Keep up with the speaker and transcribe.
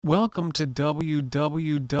Welcome to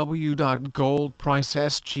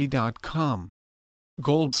www.goldpricesg.com.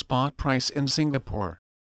 Gold spot price in Singapore.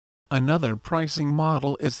 Another pricing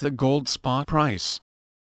model is the gold spot price.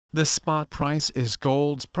 The spot price is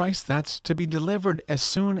gold's price that's to be delivered as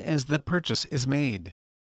soon as the purchase is made.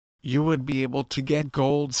 You would be able to get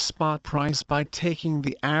gold's spot price by taking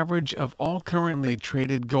the average of all currently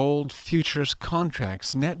traded gold futures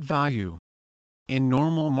contracts net value. In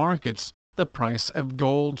normal markets, the price of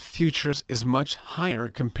gold futures is much higher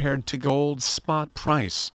compared to gold's spot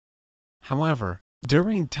price. However,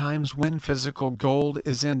 during times when physical gold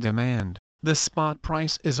is in demand, the spot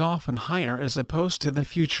price is often higher as opposed to the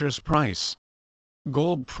futures price.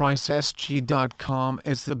 GoldPriceSG.com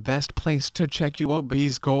is the best place to check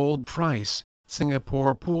UOB's gold price,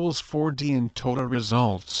 Singapore Pools 4D and total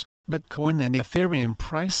results, Bitcoin and Ethereum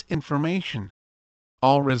price information.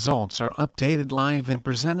 All results are updated live and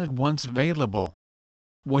presented once available.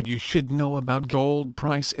 What you should know about gold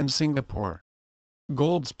price in Singapore.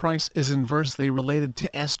 Gold's price is inversely related to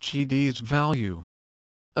SGD's value.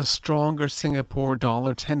 A stronger Singapore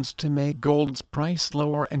dollar tends to make gold's price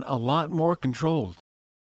lower and a lot more controlled.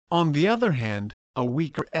 On the other hand, a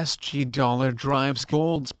weaker SG dollar drives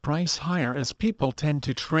gold's price higher as people tend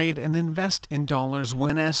to trade and invest in dollars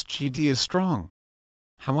when SGD is strong.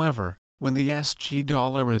 However, when the SG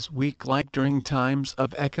dollar is weak like during times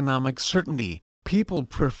of economic certainty, people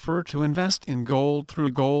prefer to invest in gold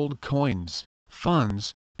through gold coins,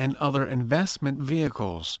 funds, and other investment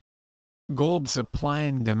vehicles. Gold supply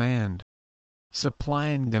and demand. Supply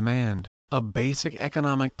and demand, a basic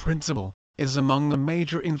economic principle, is among the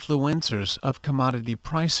major influencers of commodity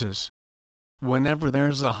prices. Whenever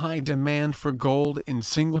there's a high demand for gold in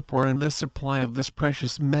Singapore and the supply of this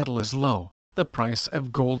precious metal is low, the price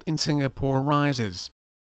of gold in Singapore rises.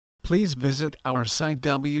 Please visit our site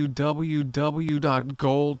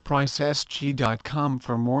www.goldpricesg.com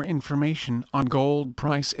for more information on gold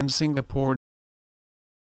price in Singapore.